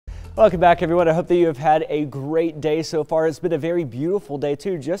Welcome back, everyone. I hope that you have had a great day so far. It's been a very beautiful day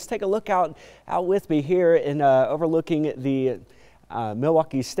too. Just take a look out with me here in overlooking the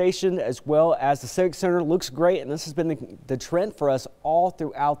Milwaukee Station as well as the Civic Center. Looks great, and this has been the trend for us all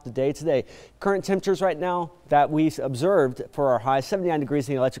throughout the day today. Current temperatures right now that we observed for our high, 79 degrees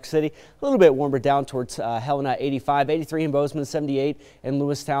in Electric City, a little bit warmer down towards Helena, 85, 83 in Bozeman, 78 in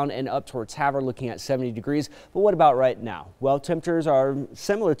Lewistown, and up towards Havre looking at 70 degrees. But what about right now? Well, temperatures are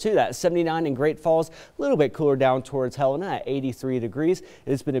similar to that, 79 in Great Falls, a little bit cooler down towards Helena at 83 degrees.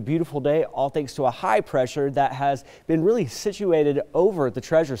 It's been a beautiful day, all thanks to a high pressure that has been really situated over the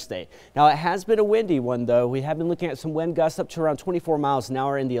Treasure State. Now, it has been a windy one, though. We have been looking at some wind gusts up to around 24 miles an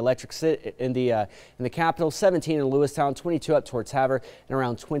hour in the Electric City, in the capital, 17 in Lewistown, 22 up towards Havre, and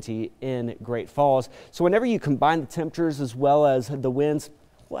around 20 in Great Falls. So whenever you combine the temperatures as well as the winds,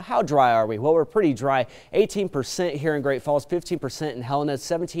 well, how dry are we? Well, we're pretty dry. 18% here in Great Falls, 15% in Helena,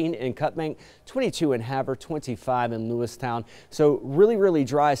 17 in Cutbank, 22 in Havre, 25 in Lewistown. So really, really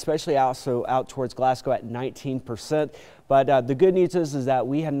dry, especially also out towards Glasgow at 19%. But the good news is that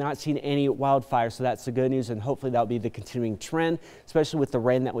we have not seen any wildfires, so that's the good news, and hopefully that'll be the continuing trend, especially with the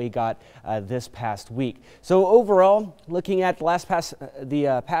rain that we got this past week. So overall, looking at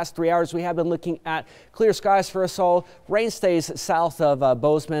the past 3 hours, we have been looking at clear skies for us all. Rain stays south of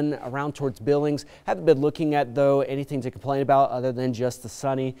Bozeman, around towards Billings. Haven't been looking at, though, anything to complain about other than just the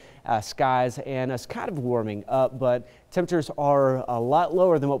sunny skies, and it's kind of warming up, but temperatures are a lot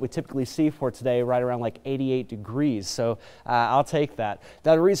lower than what we typically see for today, right around like 88 degrees. So I'll take that.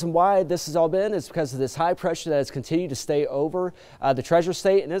 Now, the reason why this has all been is because of this high pressure that has continued to stay over the Treasure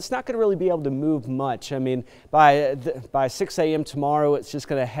State, and it's not going to really be able to move much. I mean, by 6 a.m. tomorrow, it's just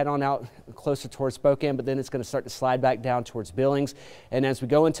going to head on out closer towards Spokane, but then it's going to start to slide back down towards Billings. And as we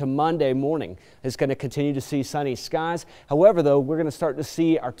go into Monday morning, it's going to continue to see sunny skies. However, though, we're going to start to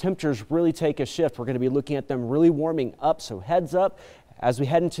see our temperatures really take a shift. We're going to be looking at them really warming up, so heads up. As we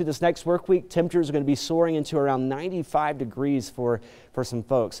head into this next work week, temperatures are going to be soaring into around 95 degrees for some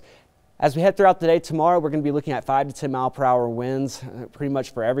folks. As we head throughout the day tomorrow, we're going to be looking at 5 to 10 mile per hour winds pretty much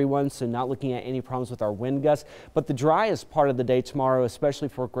for everyone, so not looking at any problems with our wind gusts. But the driest part of the day tomorrow, especially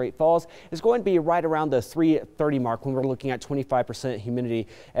for Great Falls, is going to be right around the 3:30 mark when we're looking at 25% humidity.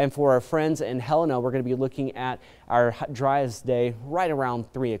 And for our friends in Helena, we're going to be looking at our driest day right around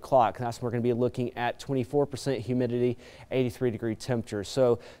 3 o'clock. That's when we're going to be looking at 24% humidity, 83-degree temperature.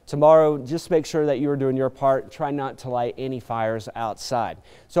 So tomorrow, just make sure that you are doing your part. Try not to light any fires outside.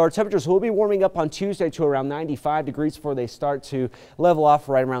 So our temperatures will be warming up on Tuesday to around 95 degrees before they start to level off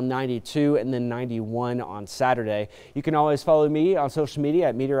right around 92 and then 91 on Saturday. You can always follow me on social media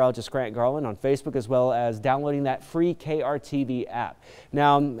at meteorologist Grant Garland on Facebook, as well as downloading that free KRTV app.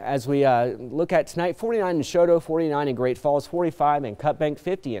 Now, as we look at tonight, 49 in Choteau, 49 in Great Falls, 45 in Cutbank,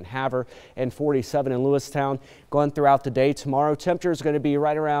 50 in Havre, and 47 in Lewistown. Going throughout the day tomorrow, temperature is going to be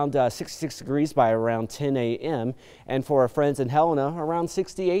right around 66 degrees by around 10 a.m. And for our friends in Helena, around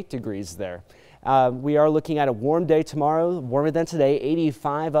 68 degrees there. We are looking at a warm day tomorrow, warmer than today,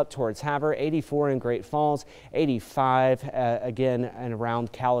 85 up towards Havre, 84 in Great Falls, 85 again and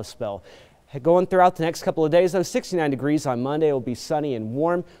around Kalispell. Going throughout the next couple of days, though, 69 degrees on Monday. It will be sunny and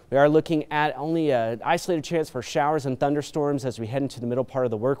warm. We are looking at only an isolated chance for showers and thunderstorms as we head into the middle part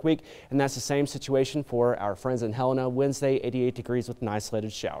of the work week, and that's the same situation for our friends in Helena. Wednesday, 88 degrees with an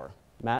isolated shower.